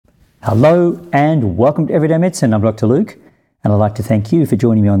Hello and welcome to Everyday Medicine. I'm Dr. Luke, and I'd like to thank you for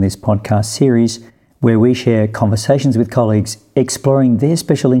joining me on this podcast series where we share conversations with colleagues exploring their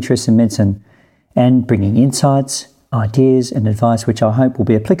special interests in medicine and bringing insights, ideas and advice which I hope will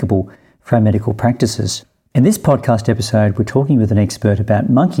be applicable for our medical practices. In this podcast episode, we're talking with an expert about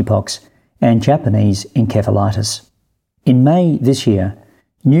monkeypox and Japanese encephalitis. In May this year,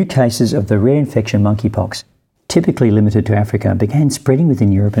 new cases of the rare infection monkeypox, typically limited to Africa, began spreading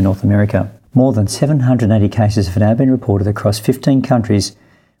within Europe and North America. More than 780 cases have now been reported across 15 countries,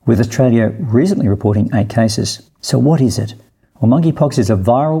 with Australia recently reporting 8 cases. So what is it? Well, monkeypox is a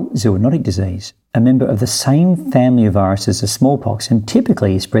viral zoonotic disease, a member of the same family of viruses as smallpox, and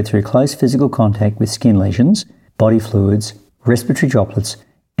typically is spread through close physical contact with skin lesions, body fluids, respiratory droplets,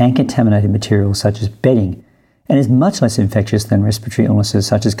 and contaminated materials such as bedding, and is much less infectious than respiratory illnesses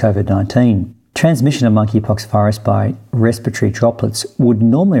such as COVID-19. Transmission of monkeypox virus by respiratory droplets would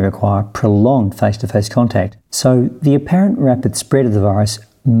normally require prolonged face-to-face contact, so the apparent rapid spread of the virus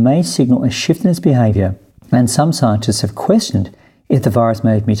may signal a shift in its behaviour, and some scientists have questioned if the virus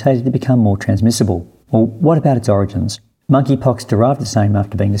may have mutated to become more transmissible. Well, what about its origins? Monkeypox derived its name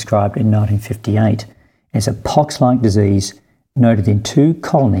after being described in 1958 as a pox-like disease noted in 2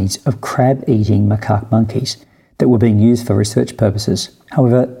 colonies of crab-eating macaque monkeys that were being used for research purposes.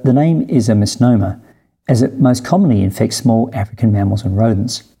 However, the name is a misnomer, as it most commonly infects small African mammals and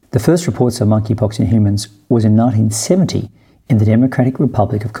rodents. The first reports of monkeypox in humans was in 1970 in the Democratic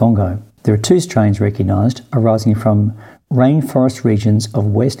Republic of Congo. There are 2 strains recognised arising from rainforest regions of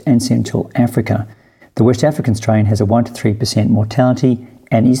West and Central Africa. The West African strain has a 1 to 3% mortality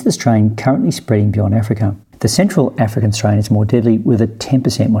and is the strain currently spreading beyond Africa. The Central African strain is more deadly with a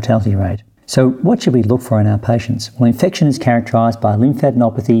 10% mortality rate. So what should we look for in our patients? Well, infection is characterised by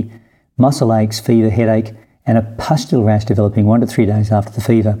lymphadenopathy, muscle aches, fever, headache, and a pustule rash developing 1 to 3 days after the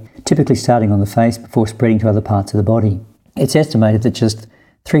fever, typically starting on the face before spreading to other parts of the body. It's estimated that just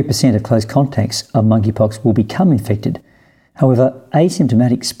 3% of close contacts of monkeypox will become infected. However,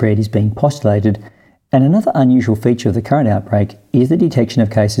 asymptomatic spread is being postulated, and another unusual feature of the current outbreak is the detection of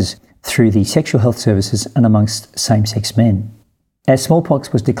cases through the sexual health services and amongst same-sex men. As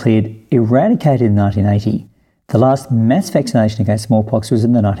smallpox was declared eradicated in 1980, the last mass vaccination against smallpox was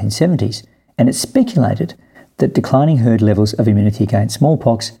in the 1970s, and it's speculated that declining herd levels of immunity against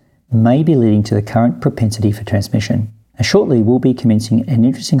smallpox may be leading to the current propensity for transmission. And shortly, we'll be commencing an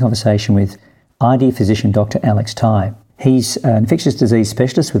interesting conversation with ID physician Dr. Alex Tai. He's an infectious disease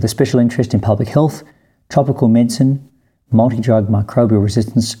specialist with a special interest in public health, tropical medicine, multi-drug microbial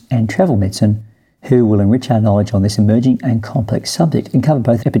resistance, and travel medicine, who will enrich our knowledge on this emerging and complex subject and cover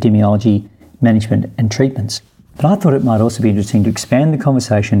both epidemiology, management and treatments. But I thought it might also be interesting to expand the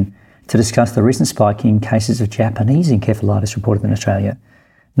conversation to discuss the recent spike in cases of Japanese encephalitis reported in Australia,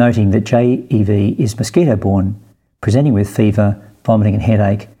 noting that JEV is mosquito-borne, presenting with fever, vomiting and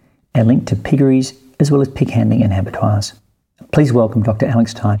headache, and linked to piggeries as well as pig handling and abattoirs. Please welcome Dr.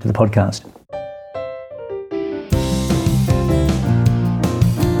 Alex Tai to the podcast.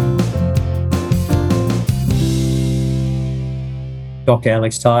 Dr.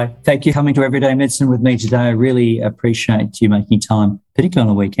 Alex Tai, thank you for coming to Everyday Medicine with me today. I really appreciate you making time, particularly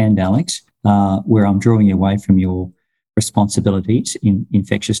on the weekend, Alex, where I'm drawing you away from your responsibilities in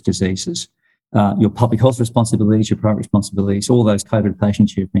infectious diseases, your public health responsibilities, your private responsibilities, all those COVID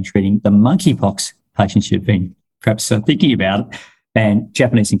patients you've been treating, the monkeypox patients you've been perhaps thinking about, and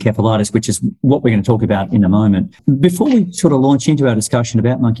Japanese encephalitis, which is what we're going to talk about in a moment. Before we sort of launch into our discussion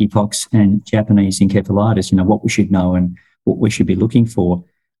about monkeypox and Japanese encephalitis, what we should know and what we should be looking for.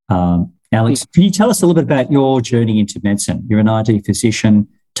 Alex, can you tell us a little bit about your journey into medicine? You're an ID physician.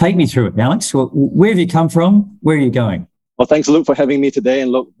 Take me through it, Alex. Where have you come from? Where are you going? Well, thanks, Luke, for having me today.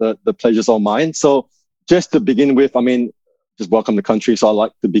 And look, the pleasure's all mine. So just to begin with, just welcome the country. So I'd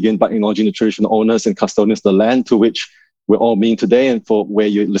like to begin by acknowledging the traditional owners and custodians of the land to which we're all meeting today and for where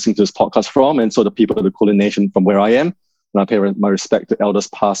you're listening to this podcast from. And so the people of the Kulin Nation from where I am. And I pay my respect to elders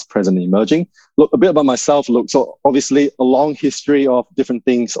past, present, and emerging. Look, a bit about myself. Look, so obviously a long history of different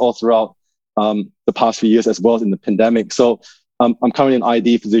things all throughout the past few years, as well as in the pandemic. So I'm currently an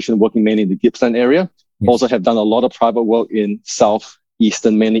ID physician working mainly in the Gippsland area. Yes. Also have done a lot of private work in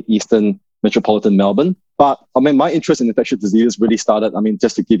southeastern, mainly eastern metropolitan Melbourne. But my interest in infectious diseases really started,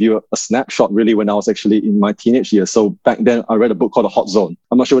 just to give you a snapshot, really, when I was actually in my teenage years. So back then, I read a book called The Hot Zone.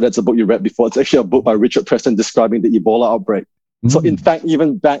 I'm not sure whether that's a book you read before. It's actually a book by Richard Preston describing the Ebola outbreak. So in fact,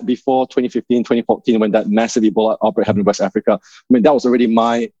 even back before 2015, 2014, when that massive Ebola outbreak happened in West Africa, that was already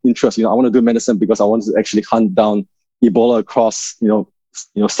my interest. I want to do medicine because I wanted to actually hunt down Ebola across,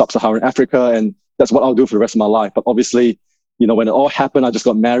 sub-Saharan Africa. And that's what I'll do for the rest of my life. But obviously, when it all happened, I just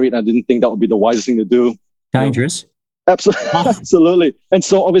got married. I didn't think that would be the wisest thing to do. Dangerous. Absolutely. Absolutely. And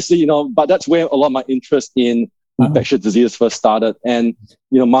so obviously, but that's where a lot of my interest in infectious diseases first started. And,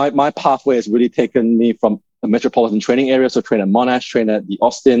 my pathway has really taken me from a metropolitan training area. So trained at Monash, trained at the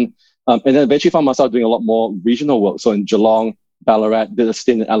Austin, and then eventually found myself doing a lot more regional work. So in Geelong, Ballarat, did a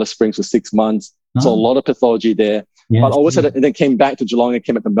stint in Alice Springs for 6 months. So a lot of pathology there. Yes. But I always and then came back to Geelong and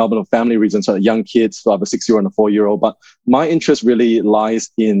came back to Melbourne for family reasons. So I had young kids, so I have a 6-year-old and a 4-year-old. But my interest really lies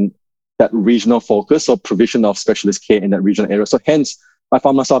in that regional focus or provision of specialist care in that regional area. So hence, I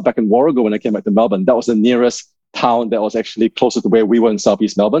found myself back in Warrego when I came back to Melbourne. That was the nearest town that was actually closer to where we were in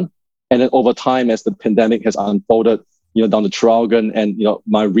Southeast Melbourne. And then over time, as the pandemic has unfolded, down to Traralgon, and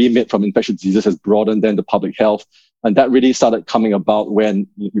my remit from infectious diseases has broadened then to public health. And that really started coming about when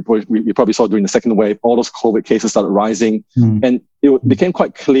you probably saw during the second wave, all those COVID cases started rising. And it became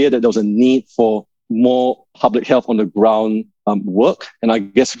quite clear that there was a need for more public health on the ground work. And I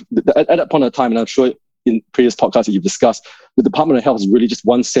guess at that point in time, and I'm sure in previous podcasts that you've discussed, the Department of Health is really just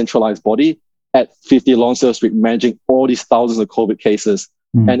one centralized body at 50 Lonsdale Street, managing all these thousands of COVID cases.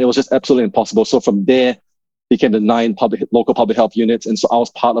 And it was just absolutely impossible. So from there, became the 9 local public health units. And so I was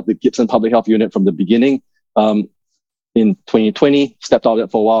part of the Gibson Public Health Unit from the beginning. In 2020, stepped out of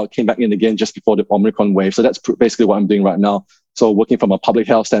that for a while, came back in again just before the Omicron wave. So that's basically what I'm doing right now. So working from a public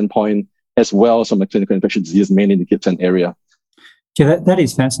health standpoint, as well as from a clinical infectious disease, mainly in the Gibson area. Yeah, that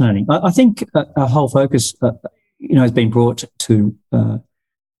is fascinating. I think our whole focus, has been brought to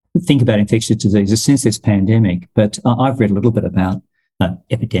think about infectious diseases since this pandemic. But I've read a little bit about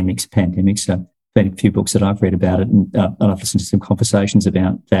epidemics, pandemics. Been a few books that I've read about it, and I've listened to some conversations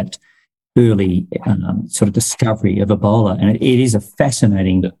about that early sort of discovery of Ebola. And it is a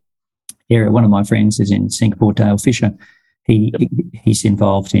fascinating area. One of my friends is in Singapore, Dale Fisher. He's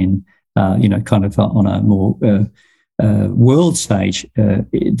involved in, kind of on a more world stage,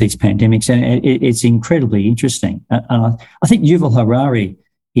 these pandemics. And it's incredibly interesting. And I think Yuval Harari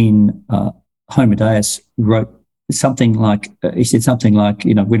in Homo Deus wrote something like, he said something like,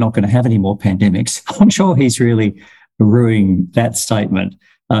 we're not going to have any more pandemics. I'm sure he's really ruining that statement.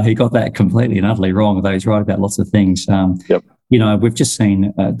 He got that completely and utterly wrong, although he's right about lots of things. We've just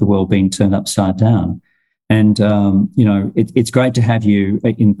seen the world being turned upside down. And, it's great to have you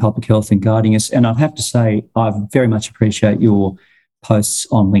in public health and guiding us. And I have to say, I very much appreciate your posts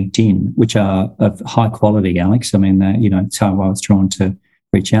on LinkedIn, which are of high quality, Alex. I mean, it's how I was drawn to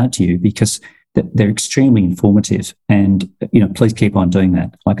reach out to you, because they're extremely informative. And, please keep on doing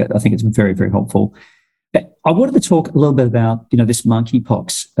that. I think it's very, very helpful. I wanted to talk a little bit about, this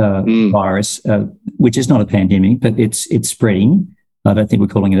monkeypox virus, which is not a pandemic, but it's spreading. I don't think we're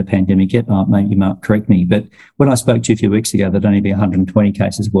calling it a pandemic yet. Maybe you might correct me. But when I spoke to you a few weeks ago, there'd only be 120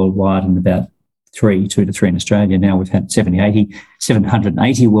 cases worldwide and about 2 to 3 in Australia. Now we've had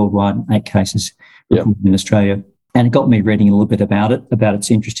 780 worldwide and 8 cases in Australia. And it got me reading a little bit about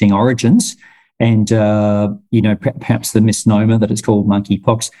its interesting origins and, perhaps the misnomer that it's called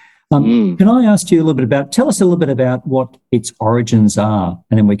monkeypox. Can I ask you tell us a little bit about what its origins are,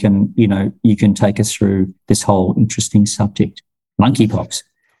 and then we can, you can take us through this whole interesting subject, monkeypox.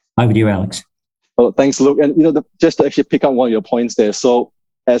 Over to you, Alex. Well, thanks, Luke. And, just to actually pick up one of your points there. So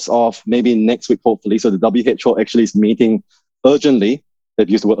as of maybe next week, hopefully, so the WHO actually is meeting urgently, they've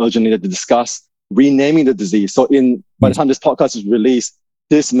used the word urgently, to discuss renaming the disease. So by the time this podcast is released,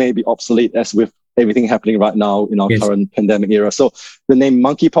 this may be obsolete, as with everything happening right now in our current pandemic era. So the name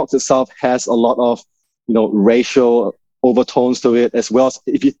monkeypox itself has a lot of, racial overtones to it, as well as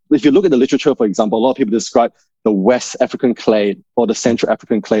if you look at the literature, for example, a lot of people describe the West African clade or the Central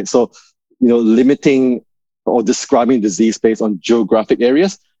African clade. So, limiting or describing disease based on geographic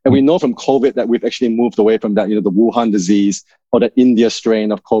areas. And we know from COVID that we've actually moved away from that, the Wuhan disease or the India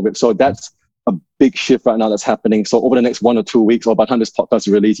strain of COVID. So that's a big shift right now that's happening. So over the next 1 or 2 weeks, or by the time this podcast is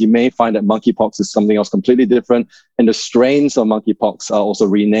released, you may find that monkeypox is something else completely different, and the strains of monkeypox are also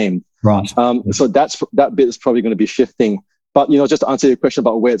renamed. Right. So that bit is probably going to be shifting. But just to answer your question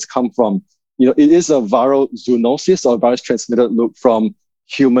about where it's come from, it is a viral zoonosis, or virus transmitted, from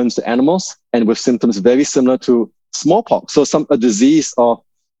humans to animals, and with symptoms very similar to smallpox. So a disease of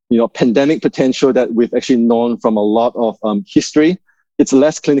pandemic potential that we've actually known from a lot of history. It's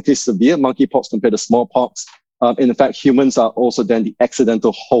less clinically severe, monkeypox, compared to smallpox. In fact, humans are also then the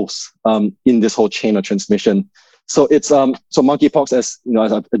accidental hosts in this whole chain of transmission. So it's so monkeypox, as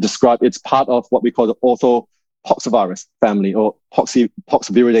I described, it's part of what we call the orthopoxvirus family, or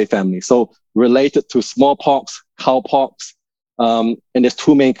Poxviridae family. So related to smallpox, cowpox, and there's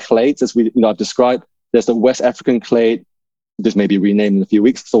 2 main clades, as I've described. There's the West African clade, this may be renamed in a few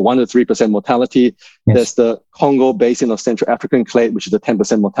weeks. So 1 to 3% mortality. Yes. There's the Congo Basin of Central African clade, which is a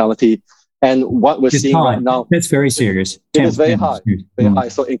 10% mortality. And what we're seeing high. right now, that's very serious. It is very high, very high.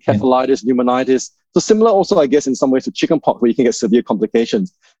 So encephalitis, pneumonitis. So similar also, I guess, in some ways to chickenpox, where you can get severe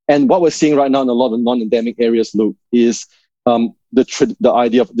complications. And what we're seeing right now in a lot of non-endemic areas, Luke, is the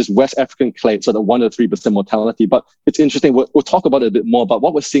idea of this West African clade, so the 1 to 3% mortality. But it's interesting. We'll talk about it a bit more. But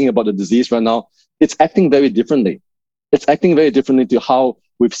what we're seeing about the disease right now, it's acting very differently. It's acting very differently to how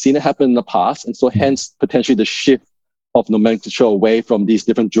we've seen it happen in the past. And so hence potentially the shift of nomenclature away from these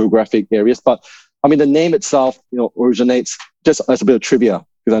different geographic areas. But I mean, the name itself, originates just as a bit of trivia,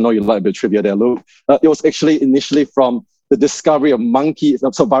 because I know you like a bit of trivia there, Luke. It was actually initially from the discovery of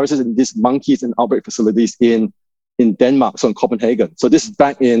viruses in these monkeys and outbreak facilities in Denmark, so in Copenhagen. So this is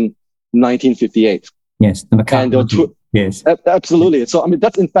back in 1958. Yes, the macaque. Yes, absolutely. So I mean,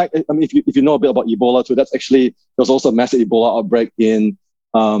 that's in fact, I mean, if you know a bit about Ebola too, that's actually there's also a massive Ebola outbreak in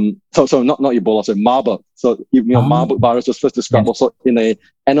not Ebola, so Marburg. So Marburg virus was first described also in a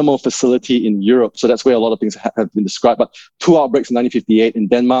animal facility in Europe. So that's where a lot of things have been described. But 2 outbreaks in 1958 in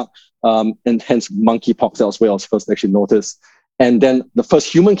Denmark, and hence monkeypox elsewhere was first actually noticed. And then the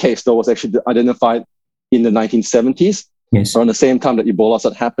first human case though was actually identified in the 1970s, around the same time that Ebola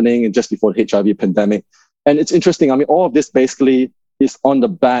started happening and just before the HIV pandemic. And it's interesting. I mean, all of this basically is on the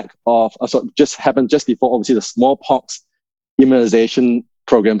back of just happened just before obviously the smallpox immunization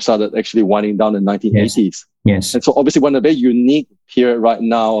program started actually winding down in the 1980s. Yes. And so obviously we're in a very unique period right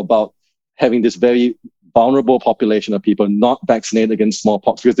now about having this very vulnerable population of people not vaccinated against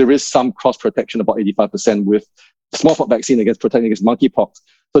smallpox, because there is some cross protection, about 85% with smallpox vaccine against protecting against monkeypox.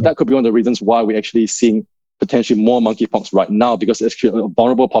 So that could be one of the reasons why we're actually seeing potentially more monkeypox right now, because it's actually a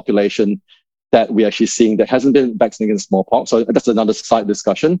vulnerable population that we're actually seeing that hasn't been vaccinated against smallpox. So that's another side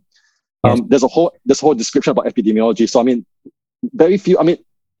discussion. There's a whole description about epidemiology. So I mean, very few, I mean,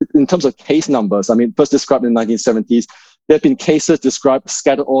 in terms of case numbers, I mean, first described in the 1970s, there have been cases described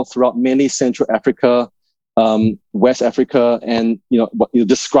scattered all throughout mainly Central Africa, West Africa, and,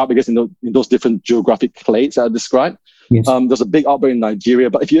 described, I guess, in those different geographic clades that are described. Yes. There's a big outbreak in Nigeria.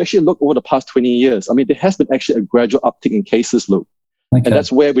 But if you actually look over the past 20 years, I mean, there has been actually a gradual uptick in cases, Luke. Okay. And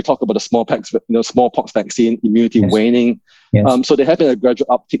that's where we talk about the smallpox vaccine immunity waning. Yes. So there has been a gradual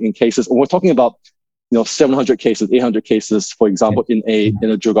uptick in cases. And we're talking about 700 cases, 800 cases, for example, in a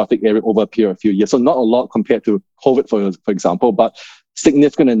geographic area over a period of a few years. So not a lot compared to COVID, for example, but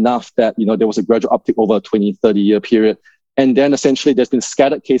significant enough that, there was a gradual uptick over a 20, 30-year period. And then essentially there's been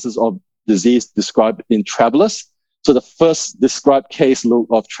scattered cases of disease described in travelers. So the first described case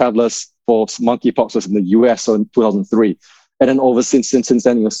of travelers for monkeypox was in the US, so in 2003. And then over since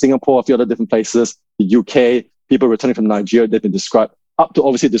then, Singapore, a few other different places, the UK, people returning from Nigeria, they've been described up to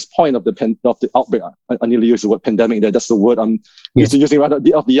obviously this point of the outbreak. I nearly use the word pandemic there. That's the word I'm used to using right now,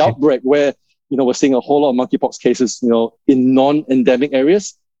 of the outbreak, where, we're seeing a whole lot of monkeypox cases, in non-endemic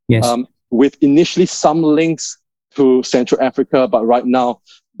areas. Yes. With initially some links to Central Africa, but right now,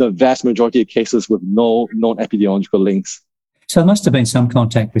 the vast majority of cases with no known epidemiological links. So there must have been some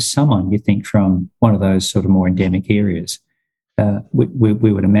contact with someone, you think, from one of those sort of more endemic areas. We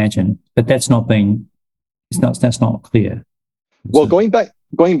would imagine, but that's not clear. Well, going back,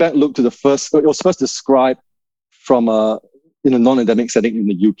 look to it was first described from in a non-endemic setting in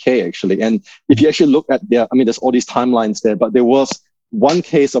the UK, actually. And if you actually look at there's all these timelines there, but there was one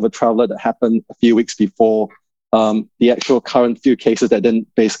case of a traveler that happened a few weeks before the actual current few cases that then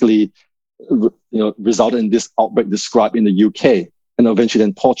basically, resulted in this outbreak described in the UK, and eventually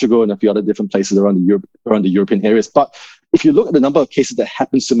then Portugal and a few other different places around the European areas. But if you look at the number of cases that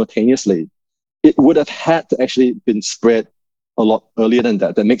happened simultaneously, it would have had to actually been spread a lot earlier than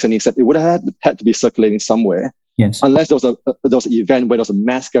that. That makes any sense. It would have had to be circulating somewhere. Yes. Unless there was an event where there was a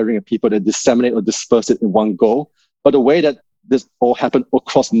mass gathering of people that disseminate or disperse it in one go. But the way that this all happened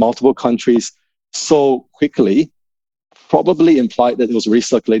across multiple countries so quickly probably implied that it was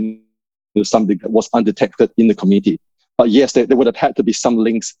recirculating to something that was undetected in the community. But yes, there would have had to be some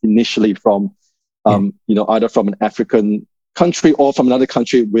links initially from, either from an African country or from another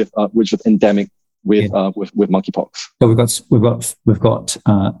country which was endemic with monkeypox. So we've got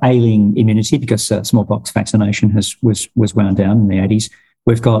ailing immunity because smallpox vaccination was wound down in the 80s.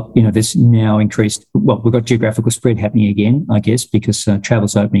 We've got this now increased. Well, we've got geographical spread happening again, I guess, because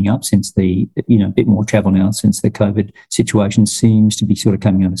travel's opening up since a bit more travel now since the COVID situation seems to be sort of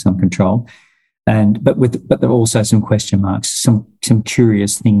coming under some control. But there are also some question marks, some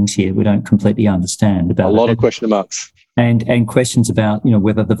curious things here we don't completely understand about. A lot of question marks. And questions about,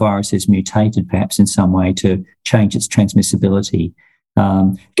 whether the virus is mutated perhaps in some way to change its transmissibility.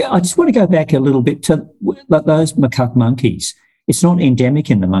 I just want to go back a little bit to those macaque monkeys. It's not endemic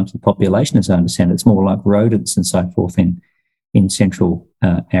in the monkey population, as I understand it. It's more like rodents and so forth in Central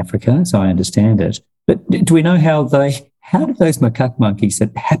Africa, as I understand it. But do we know how did those macaque monkeys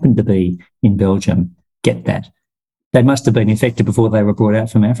that happen to be in Belgium get that? They must have been infected before they were brought out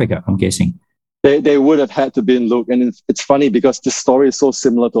from Africa, I'm guessing. They would have had to been looked. And it's funny because this story is so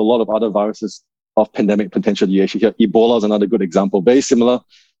similar to a lot of other viruses of pandemic potential. You actually hear Ebola is another good example. Very similar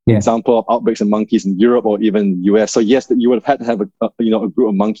example of outbreaks in monkeys in Europe or even US. So yes, that you would have had to have a group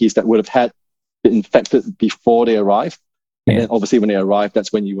of monkeys that would have had been infected before they arrived. And then obviously when they arrived,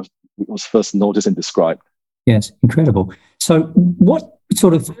 that's when it was first noticed and described. Yes, incredible. So what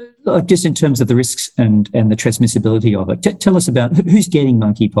sort of, just in terms of the risks and the transmissibility of it, tell us about who's getting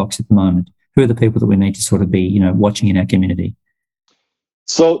monkeypox at the moment? Who are the people that we need to sort of be, watching in our community?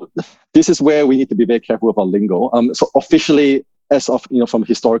 So this is where we need to be very careful with our lingo. So officially, as of, from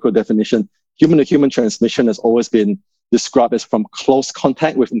historical definition, human-to-human transmission has always been described as from close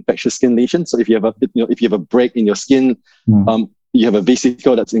contact with infectious skin lesions. So if you have a break in your skin, you have a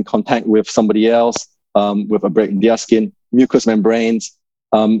vesicle that's in contact with somebody else, with a break in their skin, mucous membranes,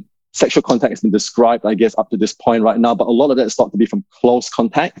 sexual contact has been described, I guess, up to this point right now, but a lot of that is thought to be from close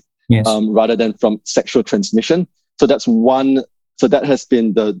contact, rather than from sexual transmission. So that's one. So that has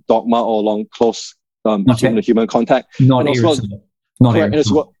been the dogma all along: close human-to-human contact, not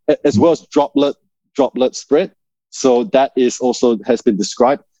irritable, as well as droplet spread. So that is also has been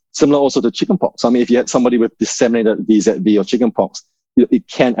described. Similar also to chickenpox. I mean, if you had somebody with disseminated VZV or chickenpox, it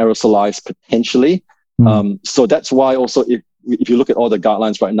can aerosolize potentially. So that's why also if you look at all the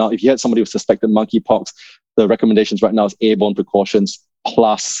guidelines right now, if you had somebody with suspected monkeypox, the recommendations right now is airborne precautions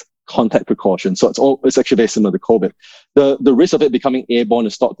plus contact precautions. So it's actually very similar to COVID. The risk of it becoming airborne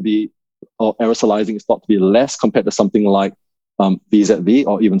is thought to be, or aerosolizing is thought to be less compared to something like VZV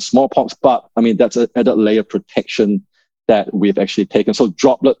or even smallpox. But I mean, that's an added layer of protection that we've actually taken. So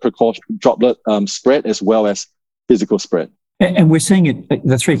droplet spread as well as physical spread. And we're seeing it,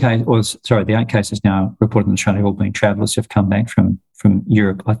 the 8 cases now reported in Australia all being travellers who've come back from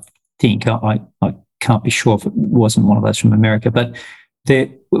Europe. I think, I can't be sure if it wasn't one of those from America, but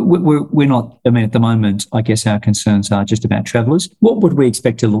we're not, I mean, at the moment, I guess our concerns are just about travellers. What would we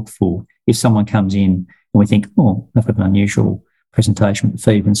expect to look for if someone comes in and we think, they've got an unusual presentation with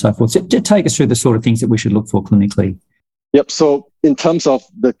fever and so forth? So take us through the sort of things that we should look for clinically. Yep. So in terms of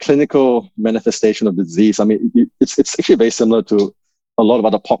the clinical manifestation of the disease, I mean, it's actually very similar to a lot of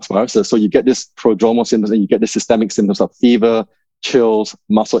other pox viruses. So you get this prodromal symptoms and you get the systemic symptoms of fever, chills,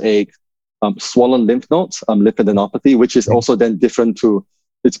 muscle ache, swollen lymph nodes, lymphadenopathy, which is also then different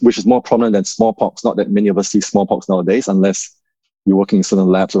which is more prominent than smallpox. Not that many of us see smallpox nowadays, unless you're working in certain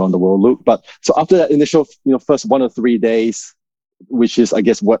labs around the world, Luke. But so after that initial, first 1 or 3 days, which is, I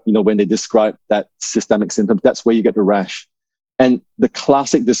guess, what, when they describe that systemic symptom, that's where you get the rash. And the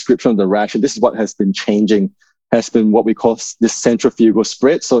classic description of the rash, and this is what has been changing, has been what we call this centrifugal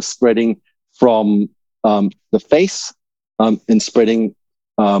spread. So spreading from the face and spreading,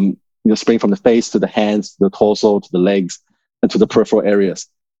 spreading from the face to the hands, to the torso, to the legs, and to the peripheral areas.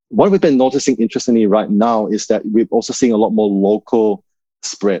 What we've been noticing, interestingly, right now is that we're also seeing a lot more local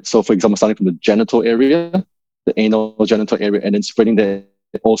spread. So, for example, starting from the genital area, the anal genital area, and then spreading there,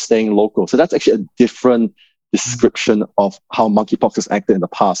 all staying local. So that's actually a different description of how monkeypox has acted in the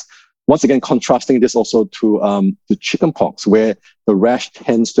past. Once again, contrasting this also to chickenpox, where the rash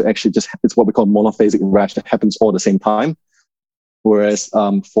tends to actually it's what we call monophasic rash that happens all at the same time. Whereas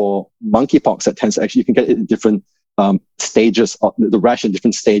for monkeypox, that tends to actually, you can get it in different stages, of the rash in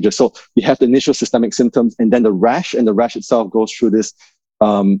different stages. So you have the initial systemic symptoms and then the rash, and the rash itself goes through this,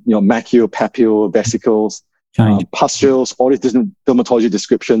 macule, papule, vesicles, pustules, all these different dermatology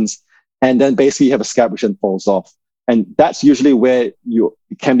descriptions. And then basically you have a scab which then falls off. And that's usually where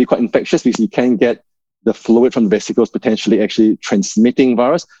it can be quite infectious, because you can get the fluid from the vesicles potentially actually transmitting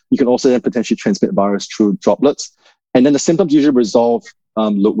virus. You can also then potentially transmit virus through droplets. And then the symptoms usually resolve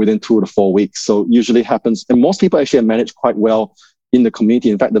within 2 to 4 weeks. So usually happens, and most people actually are managed quite well in the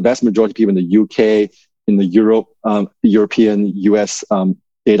community. In fact, the vast majority of people in the UK, in the European, US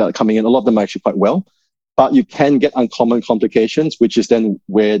data coming in, a lot of them are actually quite well. But you can get uncommon complications, which is then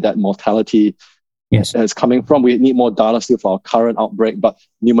where that mortality is coming from. We need more data still for our current outbreak, but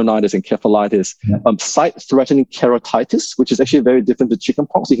pneumonitis and encephalitis, site-threatening keratitis, which is actually very different to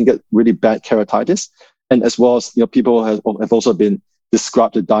chickenpox. You can get really bad keratitis, and as well as people have also been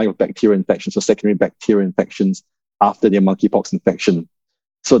described to die of bacterial infections, or secondary bacterial infections after their monkeypox infection.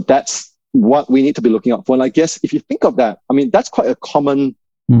 So that's what we need to be looking out for. And I guess if you think of that, I mean, that's quite a common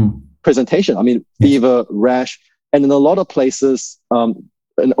presentation. I mean, fever, rash, And in a lot of places, and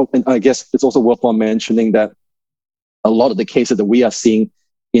I guess it's also worthwhile mentioning that a lot of the cases that we are seeing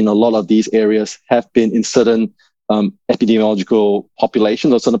in a lot of these areas have been in certain epidemiological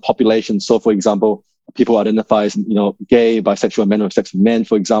populations or certain populations. So, for example, people identify as, gay, bisexual men, or sex with men,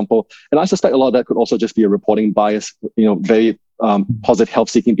 for example. And I suspect a lot of that could also just be a reporting bias, very positive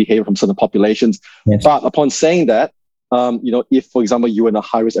health-seeking behavior from certain populations. Yes. But upon saying that, if, for example, you were in a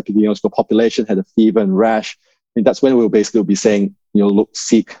high-risk epidemiological population, had a fever and rash, and that's when we'll basically be saying, look,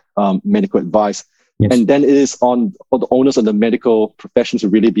 seek medical advice. Yes. And then it is on the owners of the medical profession to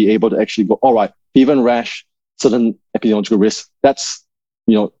really be able to actually go, all right, fever and rash, certain epidemiological risks, that's,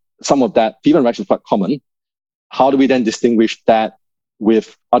 some of that. Fever and rash is quite common. How do we then distinguish that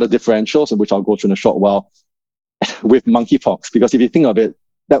with other differentials, which I'll go through in a short while, with monkeypox? Because if you think of it,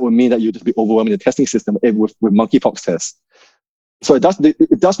 that would mean that you'd just be overwhelming the testing system with monkeypox tests. So it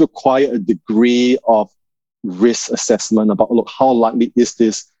does require a degree of risk assessment about, look, how likely is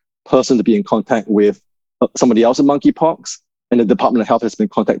this person to be in contact with somebody else with monkeypox? And the Department of Health has been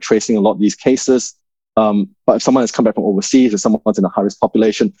contact tracing a lot of these cases. But if someone has come back from overseas, if someone's in a high-risk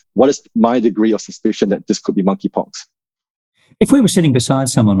population, what is my degree of suspicion that this could be monkeypox? If we were sitting beside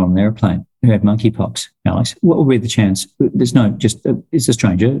someone on an airplane who had monkeypox, Alex, what would be the chance? There's no, it's a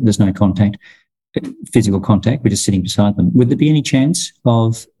stranger, there's no contact, physical contact, we're just sitting beside them. Would there be any chance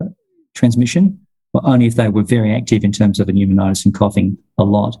of transmission? Or only if they were very active in terms of a pneumonitis and coughing a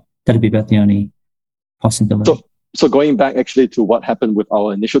lot? That'd be about the only possibility. So going back actually to what happened with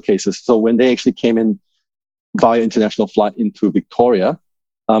our initial cases. So when they actually came in via international flight into Victoria,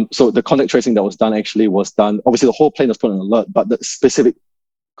 so the contact tracing that was done, obviously the whole plane was put on alert, but the specific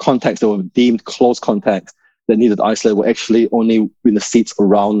contacts that were deemed close contacts that needed isolate were actually only in the seats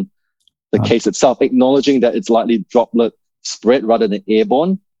around the case itself, acknowledging that it's likely droplet spread rather than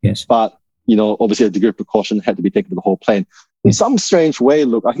airborne. Yes. But, obviously a degree of precaution had to be taken for the whole plane. In some strange way,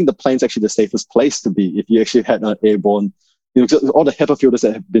 look, I think the plane's actually the safest place to be if you actually had an airborne, all the HEPA filters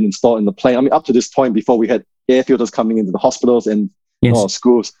that have been installed in the plane. I mean, up to this point, before we had air filters coming into the hospitals and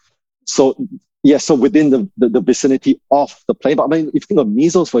schools. So, so within the vicinity of the plane. But I mean, if you think of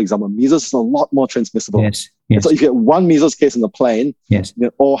measles, for example, measles is a lot more transmissible. Yes. So if you get one measles case in the plane,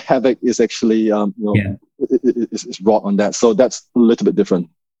 all havoc is actually, is wrought on that. So that's a little bit different.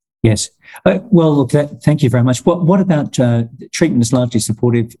 Yes. Well, look, thank you very much. What about treatment is largely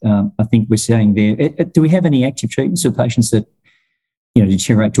supportive? I think we're saying there. Do we have any active treatments for patients that,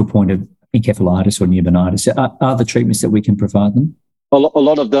 deteriorate to a point of encephalitis or pneumonitis? Are the treatments that we can provide them? A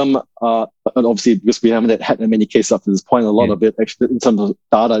lot of them, and obviously because we haven't had many cases up to this point, a lot of it actually, in terms of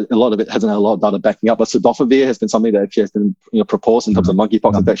data, a lot of it hasn't had a lot of data backing up. But cidofovir has been something that actually has been proposed in terms of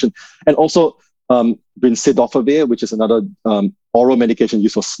monkeypox infection, and also brincidofovir, which is another oral medication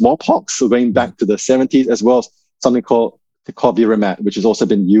used for smallpox. So going back to the 70s, as well as something called tecovirimat, which has also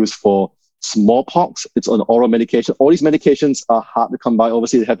been used for smallpox. It's an oral medication. All these medications are hard to come by.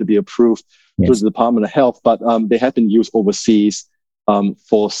 Obviously, they have to be approved through the Department of Health, but they have been used overseas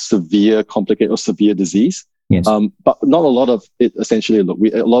for severe, complicated or severe disease. Yes. But not a lot of it, essentially,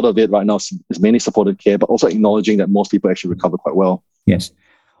 a lot of it right now is mainly supported care, but also acknowledging that most people actually recover quite well. Yes.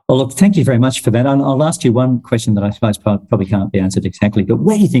 Well, look, thank you very much for that. I'll ask you one question that I suppose probably can't be answered exactly, but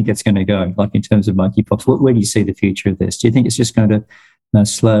where do you think that's going to go, like in terms of monkeypox? Where do you see the future of this? Do you think it's just going to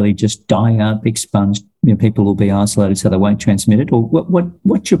slowly just die out, be expunged? People will be isolated so they won't transmit it? Or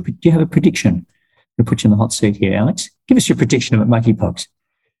do you have a prediction? To put you in the hot seat here, Alex. Give us your prediction about monkeypox.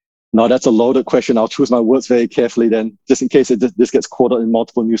 No, that's a loaded question. I'll choose my words very carefully then, just in case this gets quoted in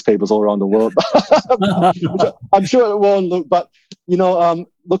multiple newspapers all around the world. I'm sure it won't look, but,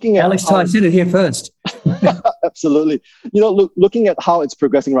 looking at... Alex, I said it here first. Absolutely. Looking at how it's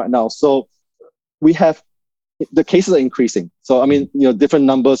progressing right now. So we have, the cases are increasing. So, I mean, different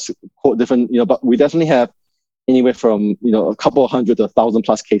numbers, quote different, but we definitely have anywhere from, a couple of hundred to 1,000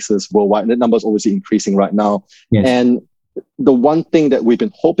 plus cases worldwide. And that number is obviously increasing right now. Yes. And the one thing that we've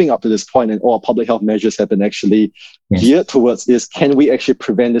been hoping up to this point, and all our public health measures have been actually geared towards, is can we actually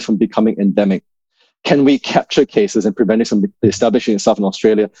prevent this from becoming endemic? Can we capture cases and prevent it from establishing itself in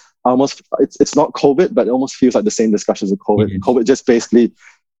Australia? It's not COVID, but it almost feels like the same discussions with COVID. Yes. COVID just basically,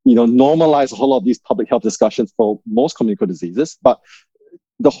 normalize a whole lot of these public health discussions for most communicable diseases. But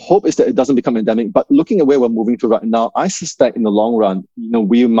the hope is that it doesn't become endemic. But looking at where we're moving to right now, I suspect in the long run,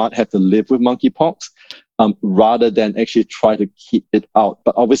 we might have to live with monkeypox rather than actually try to keep it out.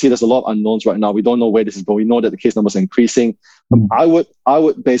 But obviously, there's a lot of unknowns right now. We don't know where this is going. We know that the case numbers are increasing. I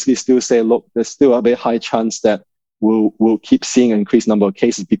would basically still say, look, there's still a very high chance that we'll keep seeing an increased number of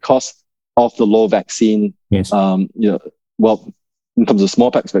cases because of the low vaccine. Yes. Well, in terms of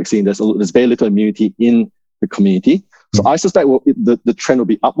smallpox vaccine, there's very little immunity in the community. So I suspect the trend will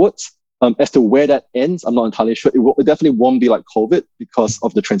be upwards. As to where that ends, I'm not entirely sure. It definitely won't be like COVID because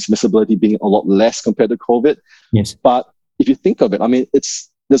of the transmissibility being a lot less compared to COVID. Yes. But if you think of it, I mean,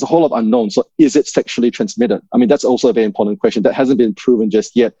 there's a whole lot of unknowns. So is it sexually transmitted? I mean, that's also a very important question that hasn't been proven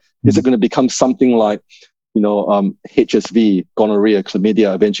just yet. Is it going to become something like, HSV, gonorrhea,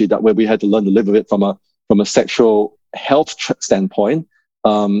 chlamydia, eventually, that where we had to learn to live with it from a sexual health standpoint,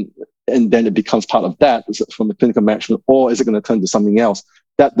 and then it becomes part of that from a clinical management, or is it going to turn to something else?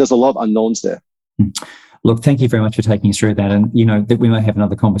 That there's a lot of unknowns there. Look, thank you very much for taking us through that. And, that we may have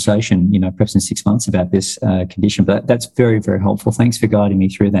another conversation, perhaps in 6 months about this condition, but that's very, very helpful. Thanks for guiding me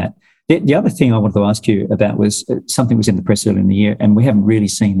through that. The other thing I wanted to ask you about was something was in the press earlier in the year, and we haven't really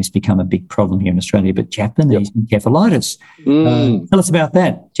seen this become a big problem here in Australia, but Japanese encephalitis. Tell us about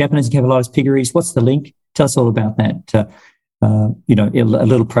that. Japanese encephalitis, piggeries. What's the link? Tell us all about that. A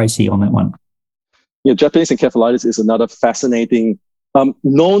little précis on that one. Japanese encephalitis is another fascinating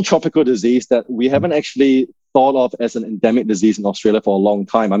known tropical disease that we haven't actually thought of as an endemic disease in Australia for a long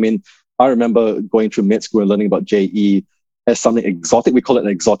time. I mean, I remember going through med school and learning about JE as something exotic. We call it an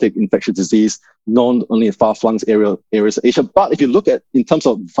exotic infectious disease, known only in far-flung areas of Asia. But if you look at, in terms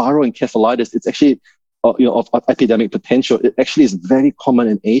of viral encephalitis, it's actually, of epidemic potential, it actually is very common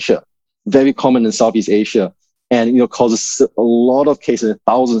in Asia, very common in Southeast Asia, and, causes a lot of cases,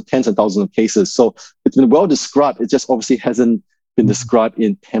 thousands, tens of thousands of cases. So it's been well described. It just obviously hasn't been described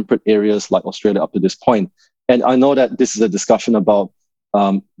in temperate areas like Australia up to this point. And I know that this is a discussion about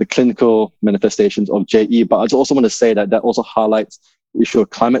the clinical manifestations of JE, but I also want to say that also highlights the issue of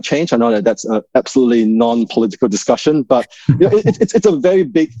climate change. I know that that's an absolutely non-political discussion, but it's a very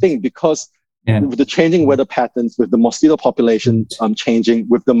big thing because with the changing weather patterns, with the mosquito population changing,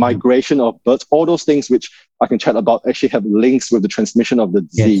 with the migration of birds, all those things which I can chat about actually have links with the transmission of the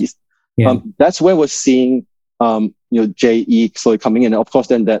disease. That's where we're seeing JE slowly coming in. And of course,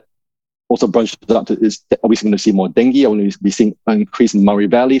 then that also branches out to is obviously going to see more dengue. Are going to be seeing an increase in Murray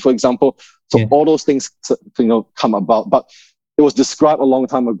Valley, for example. So all those things, come about. But it was described a long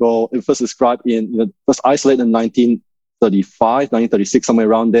time ago. It was first described first isolated in 1935, 1936, somewhere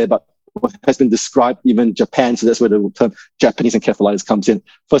around there. But what has been described even in Japan, so that's where the term Japanese encephalitis comes in.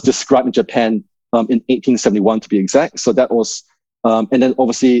 First described in Japan in 1871 to be exact. So that was, and then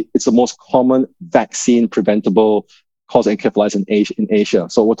obviously it's the most common vaccine preventable cause of encephalitis in Asia.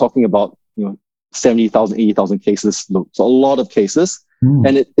 So we're talking about 70,000, 80,000 cases. So a lot of cases,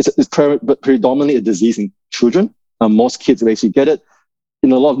 and it's predominantly a disease in children. Most kids basically get it.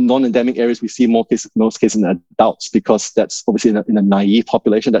 In a lot of non-endemic areas, we see most cases in adults because that's obviously in a naive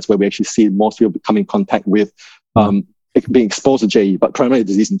population. That's where we actually see most people come in contact with being exposed to JE, but primarily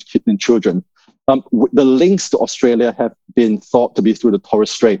disease in children. The links to Australia have been thought to be through the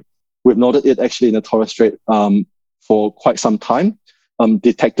Torres Strait. We've noted it actually in the Torres Strait for quite some time,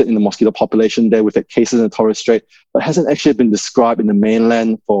 detected in the mosquito population there. We've had cases in the Torres Strait, but hasn't actually been described in the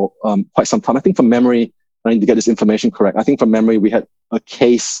mainland for quite some time. I think from memory, I need to get this information correct. I think from memory, we had a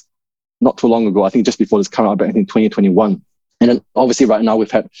case not too long ago, I think just before this current outbreak, I think 2021. And then obviously right now we've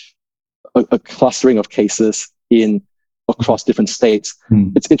had a clustering of cases across different states.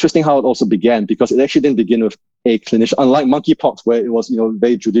 It's interesting how it also began because it actually didn't begin with a clinician, unlike monkeypox, where it was,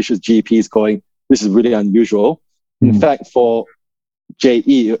 very judicious GPs going, this is really unusual. In fact, for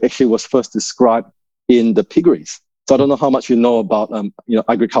JE, it actually was first described in the piggeries. So I don't know how much you know about,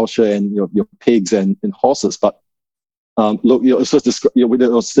 agriculture and your pigs and horses, but look, it was first there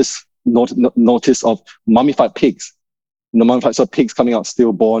was this notice of mummified pigs. Mummified, so pigs coming out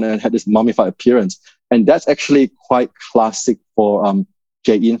stillborn and had this mummified appearance. And that's actually quite classic for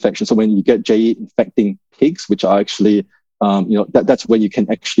JE infection. So when you get JE infecting pigs, which are actually, that's where you can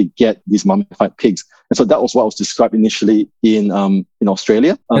actually get these mummified pigs. And so that was what was described initially in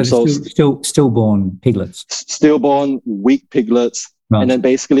Australia. Stillborn piglets. Stillborn, weak piglets. Right. And then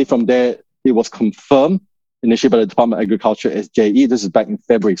basically from there, it was confirmed initially by the Department of Agriculture as JE. This is back in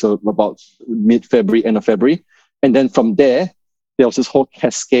February, so about mid-February, end of February. And then from there was this whole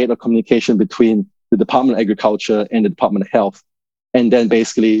cascade of communication between the Department of Agriculture and the Department of Health. And then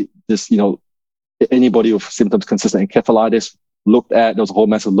basically this, anybody with symptoms consistent encephalitis looked at, there was a whole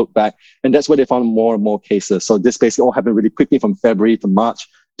massive look back. And that's where they found more and more cases. So this basically all happened really quickly from February to March.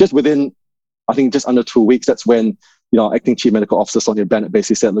 Just within, I think just under 2 weeks, that's when, acting chief medical officer Sonia Bennett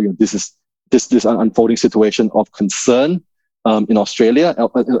basically said, look, this is an unfolding situation of concern in Australia,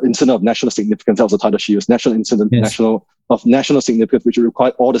 incident of national significance. That was the title she used, national incident, of national significance, which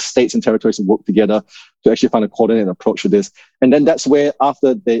required all the states and territories to work together to actually find a coordinated approach to this. And then that's where,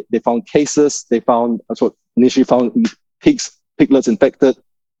 after they found cases, initially found piglets infected,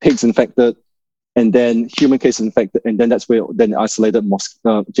 pigs infected, and then human cases infected, and then that's where then isolated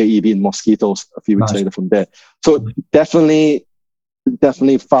JEV in mosquitoes a few weeks later from there. So definitely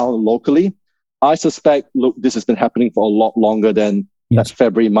found locally. I suspect, look, this has been happening for a lot longer than that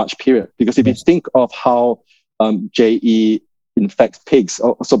February, March period. Because if you think of how JE infects pigs,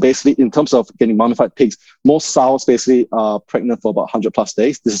 so basically in terms of getting mummified pigs, most sows basically are pregnant for about 100 plus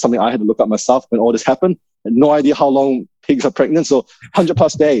days. This is something I had to look up myself when all this happened. I had no idea how long pigs are pregnant, so 100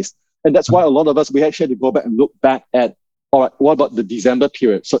 plus days. And that's why a lot of us, we actually had to go back and look back at, all right, what about the December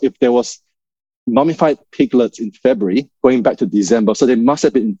period? So if there was mummified piglets in February, going back to December, so there must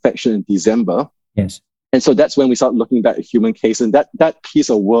have been infection in December. Yes. And so that's when we start looking back at human cases. And that piece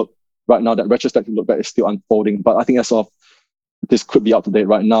of work right now, that retrospective look back is still unfolding. But I think as of, this could be up to date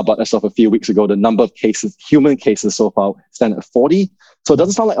right now, but as of a few weeks ago, the number of cases, human cases so far, stand at 40. So it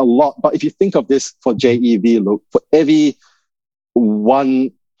doesn't sound like a lot, but if you think of this for JEV, look, for every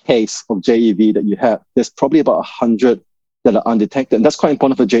one case of JEV that you have, there's probably about 100 that are undetected. And that's quite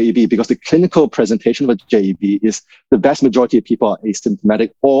important for JEV because the clinical presentation of a JEV is the vast majority of people are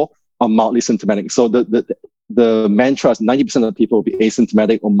asymptomatic or are mildly symptomatic. So the mantra is 90% of people will be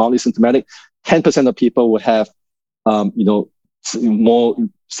asymptomatic or mildly symptomatic. 10% of people will have, more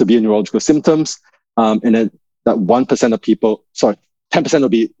severe neurological symptoms. And then that 1% of people,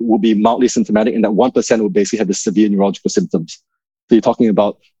 10% will be mildly symptomatic, and that 1% will basically have the severe neurological symptoms. So you're talking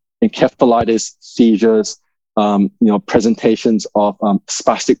about encephalitis, seizures, presentations of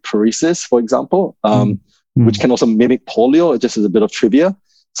spastic paresis, for example, which can also mimic polio, just as a bit of trivia.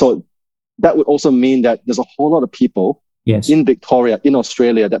 So that would also mean that there's a whole lot of people in Victoria, in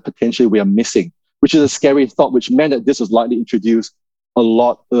Australia, that potentially we are missing, which is a scary thought, which meant that this was likely introduced a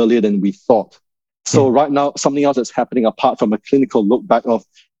lot earlier than we thought. So right now, something else that's happening apart from a clinical look back of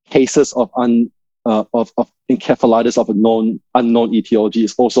cases of encephalitis of a unknown etiology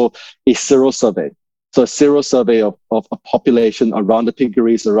is also a serosurvey. So a serosurvey of a population around the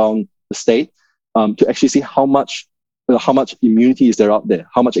piggeries, around the state, to actually see how much immunity is there out there,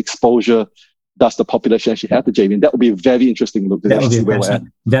 how much exposure does the population actually have to JV. And that would be a very interesting look.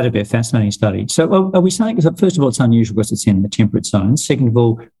 That would be a fascinating study. So are we saying, first of all, it's unusual because it's in the temperate zone. Second of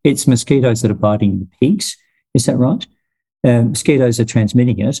all, it's mosquitoes that are biting the pigs. Is that right? Mosquitoes are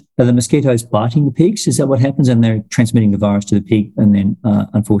transmitting it. Are the mosquitoes biting the pigs? Is that what happens? And they're transmitting the virus to the pig, and then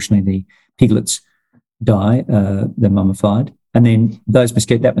unfortunately the piglets die, they're mummified. And then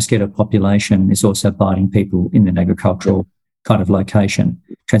that mosquito population is also biting people in an agricultural kind of location,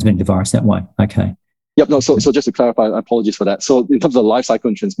 transmitting the virus that way. Okay. Yep. No. So just to clarify, apologies for that. So in terms of life cycle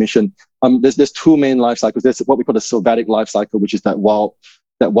and transmission, there's two main life cycles. There's what we call the sylvatic life cycle, which is that wild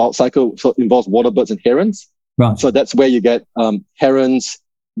cycle. So it involves water birds and herons. Right. So that's where you get herons,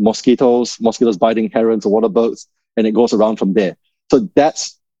 mosquitoes biting herons or water birds, and it goes around from there. So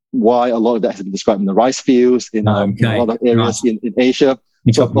that's why a lot of that has been described in the rice fields, in a lot of areas in Asia.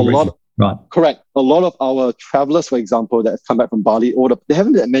 Correct. A lot of our travelers, for example, that have come back from Bali, they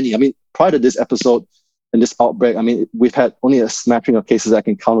haven't been that many. I mean, prior to this episode and this outbreak, I mean, we've had only a smattering of cases I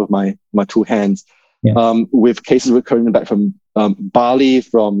can count with my two hands. Yeah. With cases recurring back from Bali,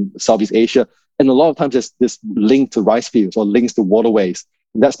 from Southeast Asia. And a lot of times there's this link to rice fields or links to waterways.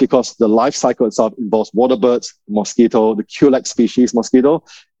 And that's because the life cycle itself involves water birds, mosquito, the Culex species mosquito,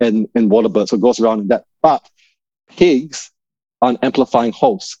 and water birds. So it goes around in that. But pigs are an amplifying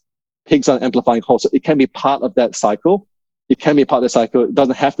host. So it can be part of that cycle. It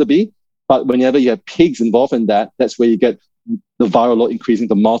doesn't have to be. But whenever you have pigs involved in that, that's where you get the viral load increasing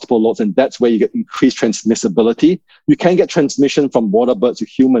to multiple loads. And that's where you get increased transmissibility. You can get transmission from water birds to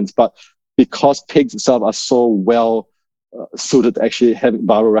humans, but because pigs itself are so well suited to actually having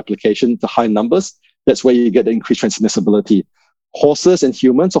viral replication to high numbers, that's where you get the increased transmissibility. Horses and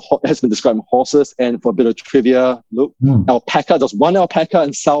humans, so it has been described in horses, and for a bit of trivia, look, alpaca, there's one alpaca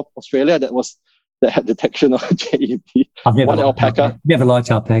in South Australia that had detection of JEV. I've never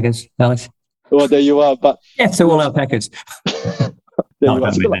liked alpacas, Alex. Well, there you are, but... Yeah, so all alpacas. No, I'm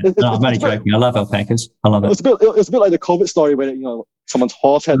only joking. I love alpacas. I love it. It's a bit like the COVID story where, someone's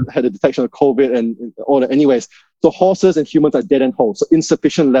horse had a detection of COVID and all that. Anyways, so horses and humans are dead end holes. So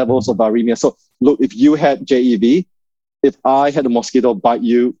insufficient levels of viremia. So look, if you had JEV, if I had a mosquito bite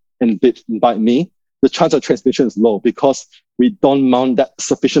you and bite me, the chance of transmission is low because we don't mount that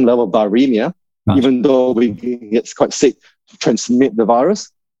sufficient level of viremia, even though we get quite sick to transmit the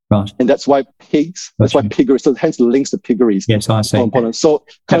virus. Right. And that's why piggeries, so hence links to piggeries. Yes, I see. So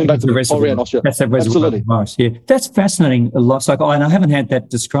coming back to Victoria and Australia. That's that reservoir virus, yeah. That's fascinating life cycle. And I haven't had that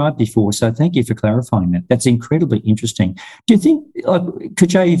described before, so thank you for clarifying that. That's incredibly interesting. Do you think, could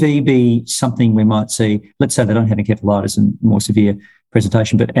JEV be something we might see, let's say they don't have encephalitis and more severe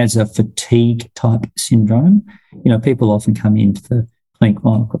presentation, but as a fatigue type syndrome. People often come into the clinic,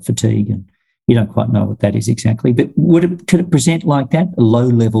 I've got fatigue, and you don't quite know what that is exactly. But could it present like that, a low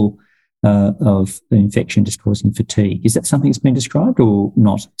level of infection just causing fatigue? Is that something that's been described or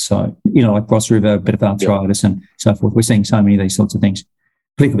not? So, like Ross River, a bit of arthritis and so forth. We're seeing so many of these sorts of things,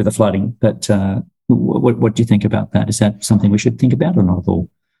 particularly with the flooding. But what do you think about that? Is that something we should think about or not at all?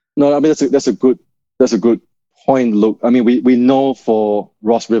 No, I mean, that's a good point, Luke. I mean, we know for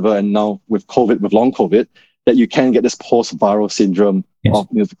Ross River and now with COVID, with long COVID, that you can get this post-viral syndrome of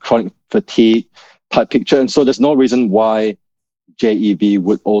chronic fatigue type picture. And so there's no reason why JEV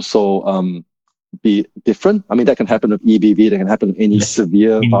would also be different. I mean, that can happen with EBV, that can happen with any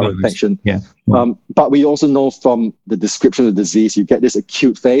severe viral infection. But we also know from the description of the disease, you get this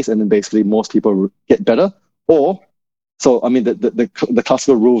acute phase and then basically most people get better. So, I mean, the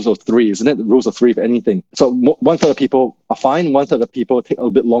classical rules of three, isn't it? The rules of three for anything. So 1/3 of people are fine, 1/3 of people take a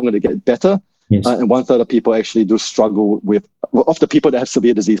little bit longer to get better. And 1/3 of people actually do struggle with, of the people that have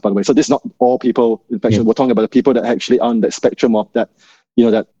severe disease, by the way. So this is not all people infection. We're talking about the people that actually are on the spectrum of that,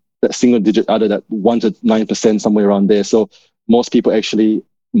 that single digit, either that 1 to 9%, somewhere around there. So most people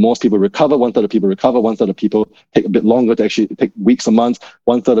recover, 1/3 of people recover, 1/3 of people take a bit longer to actually take weeks or months,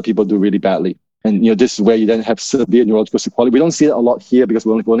 1/3 of people do really badly. And this is where you then have severe neurological sequelae. We don't see that a lot here because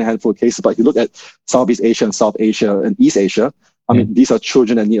we're only a handful of cases, but if you look at Southeast Asia and South Asia and East Asia, I mean, these are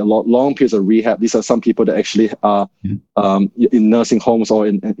children that need a long periods of rehab. These are some people that actually are in nursing homes or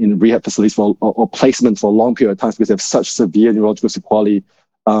in rehab facilities or placement for a long period of time because they have such severe neurological sequelae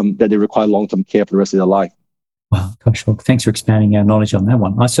that they require long-term care for the rest of their life. Wow, gosh, well, thanks for expanding our knowledge on that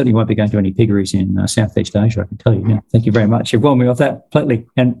one. I certainly won't be going to any piggeries in Southeast Asia, I can tell you. Yeah, thank you very much. You've warned me off that completely.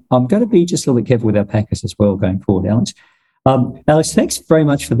 And I'm going to be just a little bit careful with alpacas as well going forward, Alex. Alex, thanks very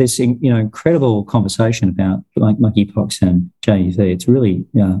much for this incredible conversation about monkeypox and JEV. It's really,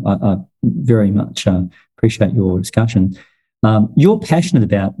 I very much appreciate your discussion. You're passionate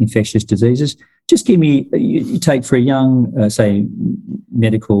about infectious diseases. Just give me you take for a young, say,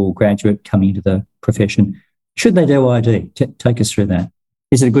 medical graduate coming into the profession. Should they do ID? Take us through that.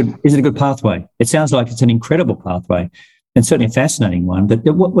 Is it a good pathway? It sounds like it's an incredible pathway and certainly a fascinating one. But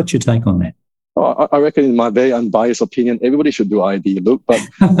what's your take on that? I reckon, in my very unbiased opinion, everybody should do ID, Luke. But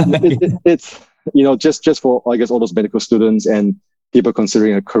it's just for, I guess, all those medical students and people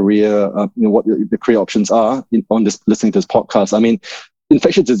considering a career, what the career options are listening to this podcast. I mean,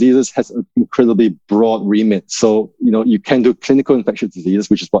 infectious diseases has an incredibly broad remit. So, you can do clinical infectious diseases,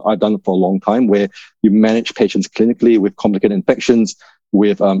 which is what I've done for a long time, where you manage patients clinically with complicated infections,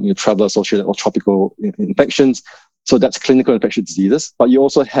 with traveler-associated or tropical infections. So that's clinical infectious diseases. But you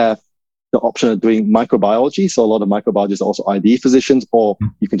also have the option of doing microbiology. So a lot of microbiologists are also ID physicians, or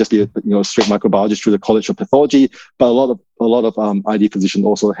you can just be a straight microbiologist through the College of Pathology. But a lot of ID physicians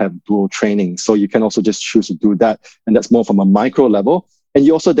also have dual training. So you can also just choose to do that. And that's more from a micro level. And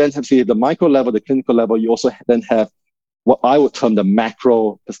you also then have to see the micro level, the clinical level. You also then have what I would term the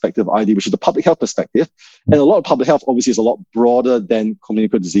macro perspective of ID, which is the public health perspective. And a lot of public health obviously is a lot broader than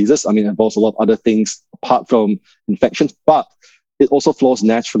communicable diseases. I mean, it involves a lot of other things apart from infections, but it also flows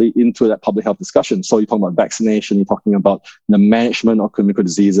naturally into that public health discussion. So you're talking about vaccination, you're talking about the management of communicable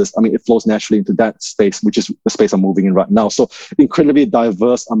diseases. I mean, it flows naturally into that space, which is the space I'm moving in right now. So incredibly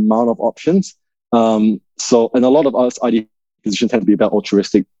diverse amount of options. And a lot of us ID physicians tend to be about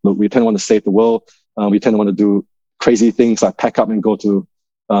altruistic. We tend to want to save the world. We tend to want to do crazy things like pack up and go to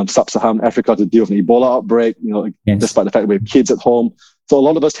sub-Saharan Africa to deal with an Ebola outbreak, despite the fact that we have kids at home. So a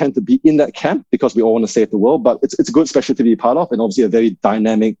lot of us tend to be in that camp because we all want to save the world, but it's a good specialty to be part of, and obviously a very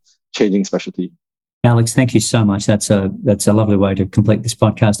dynamic, changing specialty. Alex, thank you so much. That's a lovely way to complete this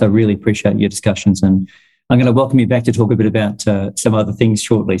podcast. I really appreciate your discussions, and I'm going to welcome you back to talk a bit about some other things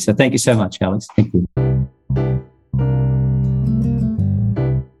shortly. So thank you so much, Alex. Thank you.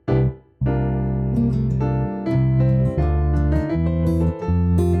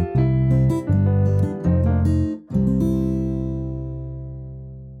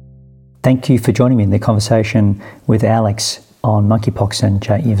 Thank you for joining me in the conversation with Alex on monkeypox and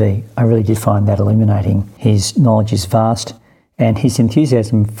JEV. I really did find that illuminating. His knowledge is vast and his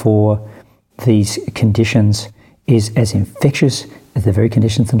enthusiasm for these conditions is as infectious as the very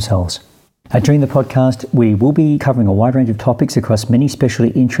conditions themselves. During the podcast, we will be covering a wide range of topics across many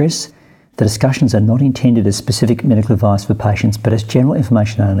specialty interests. The discussions are not intended as specific medical advice for patients, but as general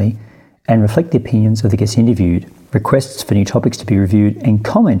information only, and reflect the opinions of the guests interviewed. Requests for new topics to be reviewed and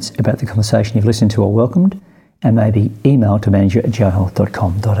comments about the conversation you've listened to are welcomed and may be emailed to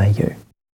manager@geohealth.com.au.